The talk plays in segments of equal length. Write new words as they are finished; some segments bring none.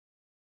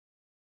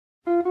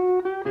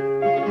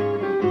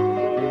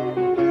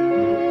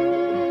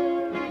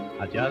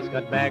just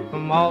got back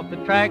from off the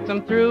tracks.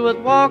 I'm through with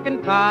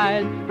walking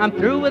ties. I'm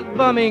through with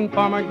bumming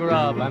farmer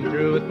grub. I'm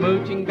through with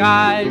mooching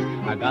guys.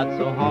 I got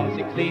so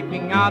homesick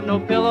sleeping out, no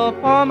pillow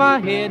for my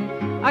head.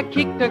 I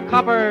kicked a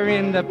copper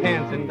in the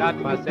pants and got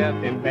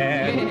myself in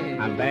bed.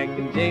 I'm back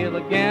in jail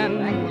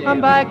again.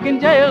 I'm back in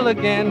jail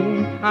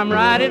again. I'm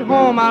right at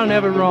home, I'll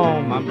never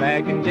roam. I'm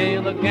back in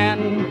jail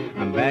again.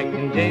 I'm back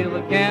in jail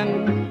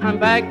again. I'm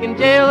back in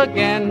jail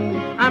again.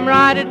 I'm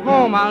right at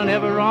home, I'll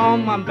never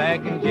roam. I'm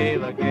back in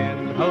jail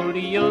again. Holy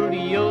yodel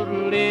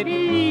yodel dee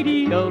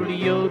dee, holy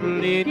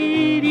yodel dee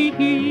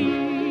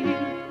dee.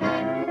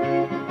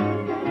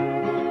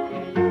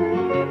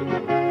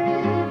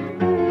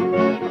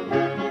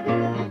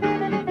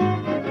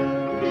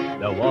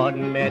 The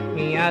warden met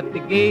me at the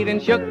gate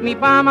and shook me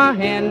by my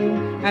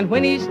hand. And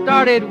when he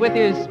started with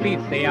his speech,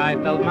 say, I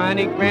felt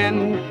mighty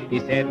grand. He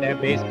said their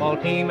baseball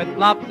team had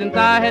flopped since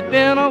I had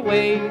been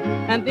away.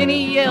 And then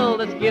he yelled,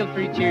 let's give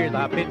 3 cheers,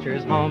 our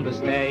pitcher's home to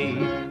stay.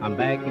 I'm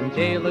back in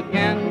jail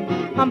again.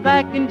 I'm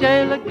back in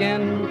jail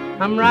again.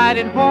 I'm right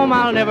at home,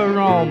 I'll never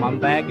roam. I'm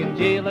back in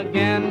jail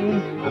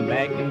again. I'm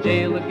back in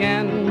jail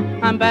again.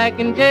 I'm back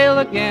in jail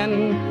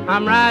again.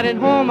 I'm right at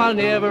home, I'll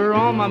never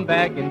roam. I'm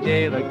back in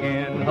jail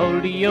again.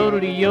 Holy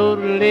yodel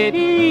yodel dee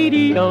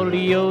dee, holy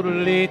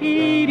yodel dee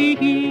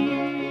dee.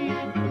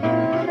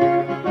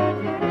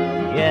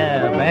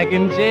 Yeah, back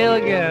in jail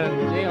again.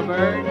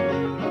 Jailbird.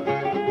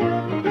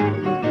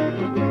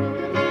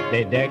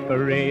 They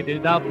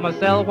decorated up my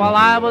cell while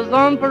I was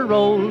on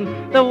parole.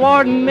 The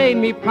warden made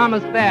me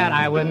promise that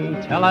I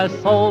wouldn't tell a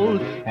soul.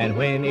 And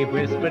when he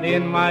whispered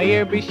in my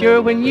ear, be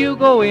sure when you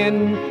go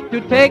in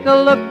to take a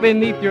look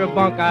beneath your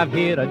bunk, I've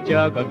hid a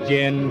jug of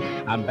gin.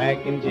 I'm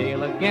back in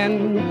jail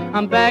again.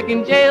 I'm back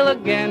in jail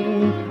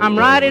again. I'm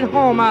right at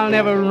home, I'll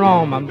never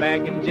roam. I'm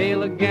back in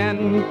jail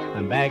again.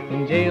 I'm back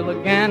in jail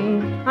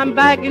again. I'm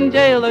back in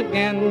jail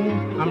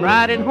again. I'm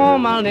right at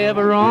home, I'll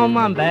never roam.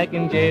 I'm back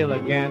in jail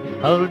again.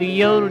 Holy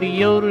yodel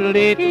yodel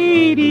dee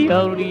dee,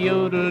 holy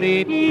yodel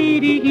dee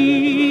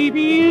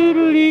dee.